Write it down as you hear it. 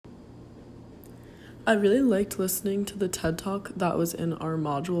I really liked listening to the TED Talk that was in our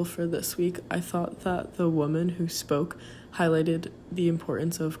module for this week. I thought that the woman who spoke highlighted the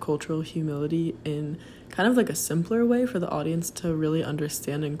importance of cultural humility in kind of like a simpler way for the audience to really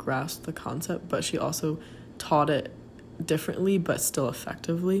understand and grasp the concept, but she also taught it differently but still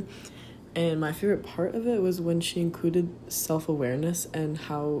effectively. And my favorite part of it was when she included self-awareness and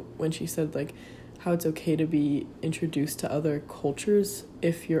how, when she said like how it's okay to be introduced to other cultures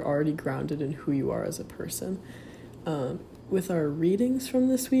if you're already grounded in who you are as a person. With our readings from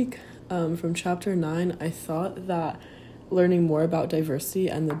this week, from chapter 9, I thought that learning more about diversity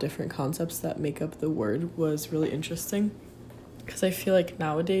and the different concepts that make up the word was really interesting, because I feel like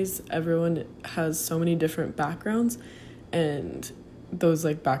nowadays everyone has so many different backgrounds, and those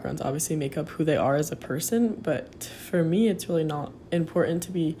like backgrounds obviously make up who they are as a person. But for me, it's really not important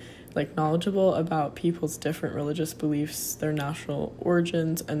to be like knowledgeable about people's different religious beliefs, their national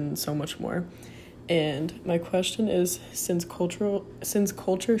origins, and so much more. And my question is, since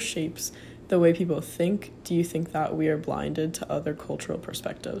culture shapes the way people think, do you think that we are blinded to other cultural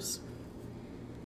perspectives?